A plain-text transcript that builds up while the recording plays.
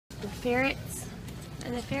The ferrets.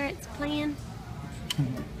 Are the ferrets playing?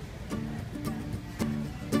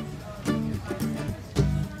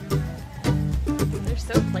 They're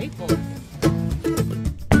so playful.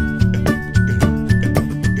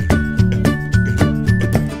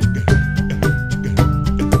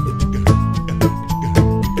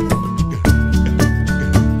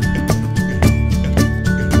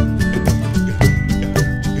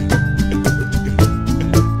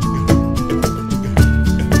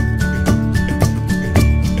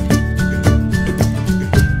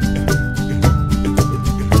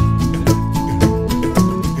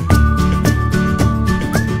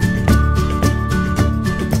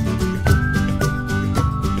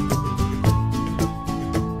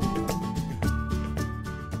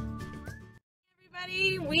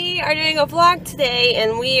 We are doing a vlog today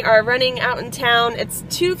and we are running out in town. It's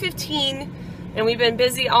 2:15 and we've been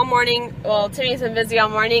busy all morning. Well, Timmy's been busy all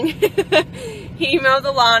morning. He mowed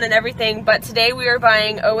the lawn and everything, but today we are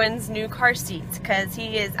buying Owen's new car seat because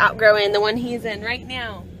he is outgrowing the one he's in right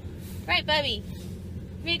now. Right, Bubby?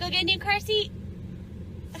 Ready to go get a new car seat?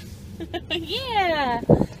 Yeah!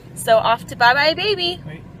 So off to Bye Bye Baby.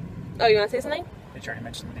 Wait. Oh, you want to say something? Did you already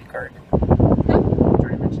mention the big cart? Huh? Did you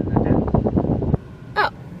already mention that, Dad? Oh,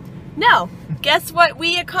 no. Guess what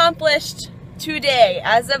we accomplished today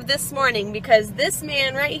as of this morning, because this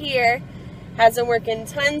man right here has been working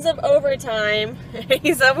tons of overtime.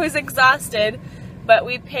 He's always exhausted, but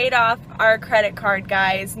we paid off our credit card,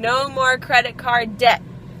 guys. No more credit card debt.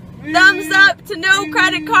 Thumbs up to no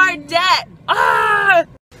credit card debt. Ah!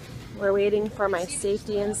 We're waiting for my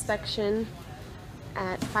safety inspection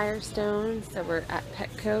at Firestone, so we're at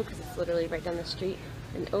Petco because it's literally right down the street.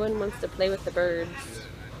 And Owen wants to play with the birds.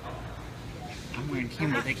 I'm wearing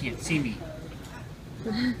camera, they can't see me.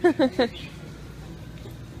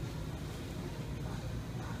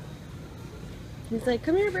 He's like,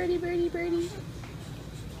 come here, birdie, birdie, birdie.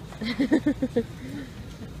 He's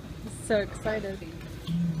so excited.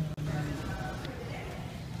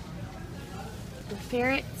 The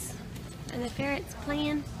ferrets. Are the ferrets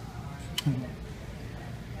playing?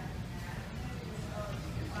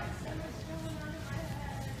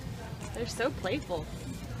 They're so playful.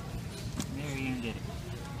 There you did it.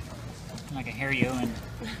 Like a hairy Owen.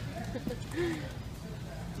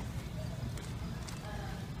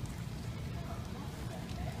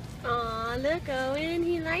 Aw, look, Owen,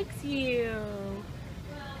 he likes you.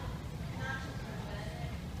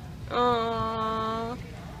 Aww.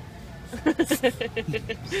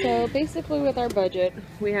 So basically with our budget,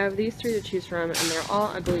 we have these three to choose from, and they're all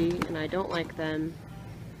ugly, and I don't like them,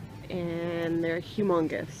 and they're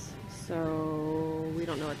humongous, so we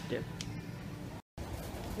don't know what to do.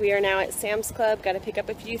 We are now at Sam's Club, got to pick up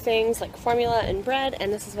a few things like formula and bread,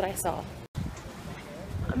 and this is what I saw.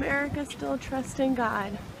 America still trusting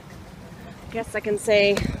God. Guess I can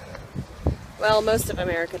say, well, most of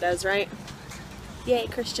America does, right? Yay,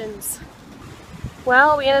 Christians.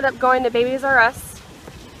 Well, we ended up going to Babies R Us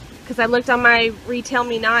because I looked on my Retail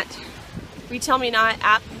Me Not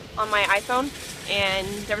app on my iPhone, and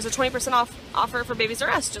there was a 20% off offer for Babies R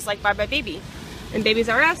Us, just like Bye Bye Baby. And Babies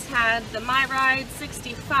R Us had the My Ride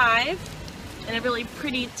 65 in a really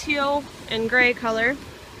pretty teal and gray color.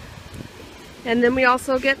 And then we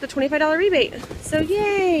also get the $25 rebate. So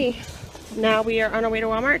yay! Now we are on our way to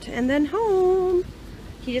Walmart and then home.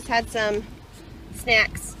 He just had some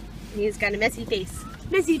snacks. He's got a messy face.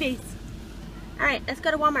 Messy face. Alright, let's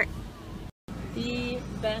go to Walmart. The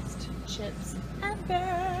best chips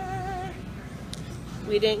ever.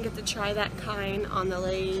 We didn't get to try that kind on the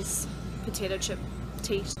Lay's potato chip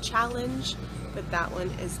taste challenge, but that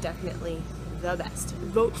one is definitely the best.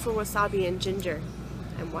 Vote for wasabi and ginger.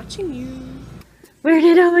 I'm watching you. Where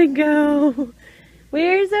did Owen go?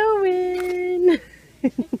 Where's Owen?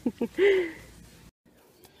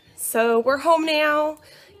 So we're home now,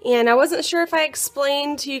 and I wasn't sure if I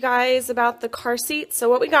explained to you guys about the car seat. So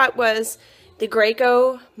what we got was the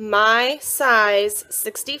Graco My Size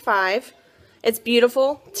 65. It's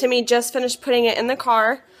beautiful. Timmy just finished putting it in the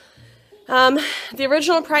car. The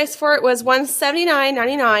original price for it was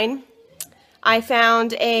 $179.99. I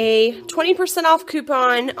found a 20% off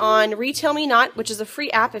coupon on Retail Me Not, which is a free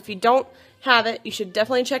app. If you don't have it, you should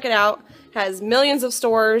definitely check it out. It has millions of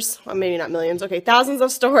stores, well, maybe not millions, okay, thousands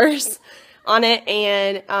of stores on it,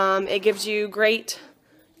 and it gives you great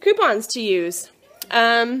coupons to use.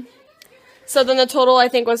 So then the total, I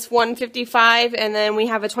think, was $155, and then we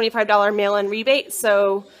have a $25 mail-in rebate,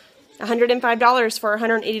 so $105 for a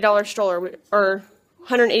 $180 stroller, or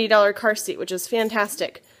 $180 car seat, which is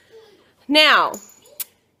fantastic. Now,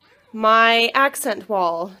 my accent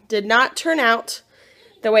wall did not turn out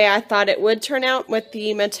the way I thought it would turn out with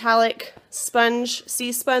the metallic sponge,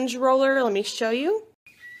 sea sponge roller. Let me show you.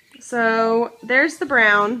 So there's the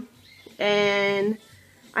brown, and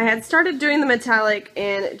I had started doing the metallic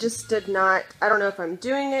and it just did not, I don't know if I'm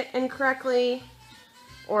doing it incorrectly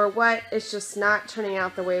or what, it's just not turning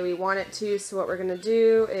out the way we want it to. So what we're going to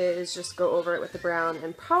do is just go over it with the brown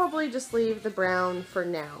and probably just leave the brown for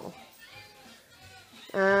now.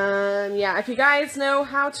 Yeah, if you guys know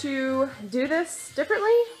how to do this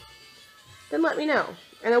differently, then let me know.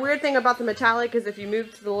 And the weird thing about the metallic is if you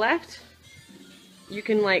move to the left, you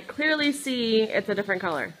can like clearly see it's a different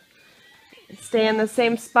color. Stay in the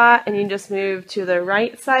same spot and you just move to the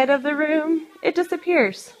right side of the room, it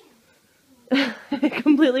disappears. It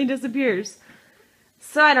completely disappears.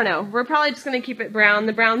 So I don't know, we're probably just going to keep it brown.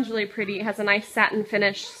 The brown's really pretty, it has a nice satin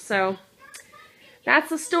finish, so that's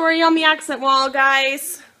the story on the accent wall,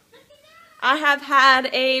 guys. I have had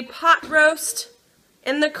a pot roast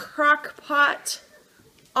in the crock pot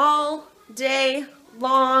all day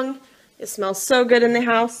long. It smells so good in the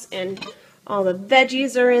house, and all the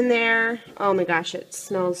veggies are in there. Oh my gosh, it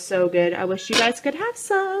smells so good. I wish you guys could have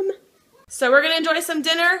some. So we're gonna enjoy some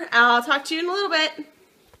dinner. I'll talk to you in a little bit.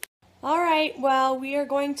 Alright, well, we are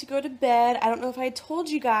going to go to bed. I don't know if I told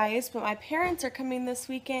you guys, but my parents are coming this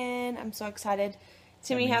weekend. I'm so excited.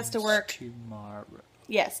 Timmy has to work. Tomorrow.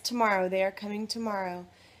 Yes, tomorrow. They are coming tomorrow.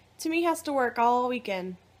 Timmy has to work all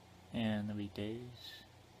weekend. And the weekdays.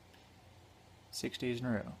 6 days in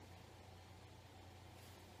a row.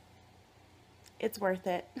 It's worth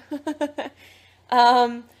it.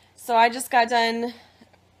 So I just got done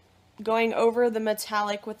going over the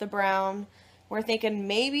metallic with the brown. We're thinking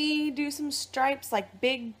maybe do some stripes, like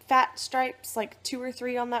big fat stripes, like 2 or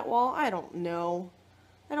 3 on that wall. I don't know.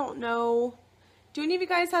 Do any of you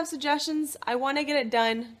guys have suggestions? I want to get it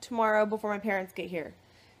done tomorrow before my parents get here.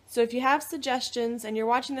 So if you have suggestions and you're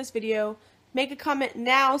watching this video, make a comment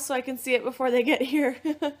now so I can see it before they get here.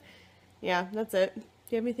 Yeah, that's it. Do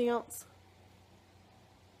you have anything else?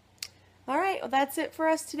 Alright, well that's it for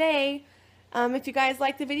us today. If you guys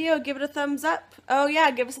like the video, give it a thumbs up. Oh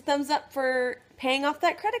yeah, give us a thumbs up for paying off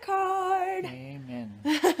that credit card. Amen.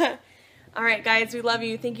 Alright guys, we love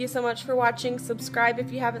you. Thank you so much for watching. Subscribe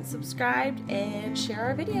if you haven't subscribed, and share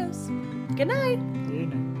our videos. Good night. Good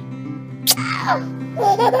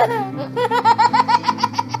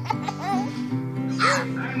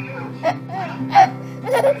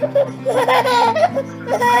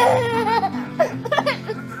night.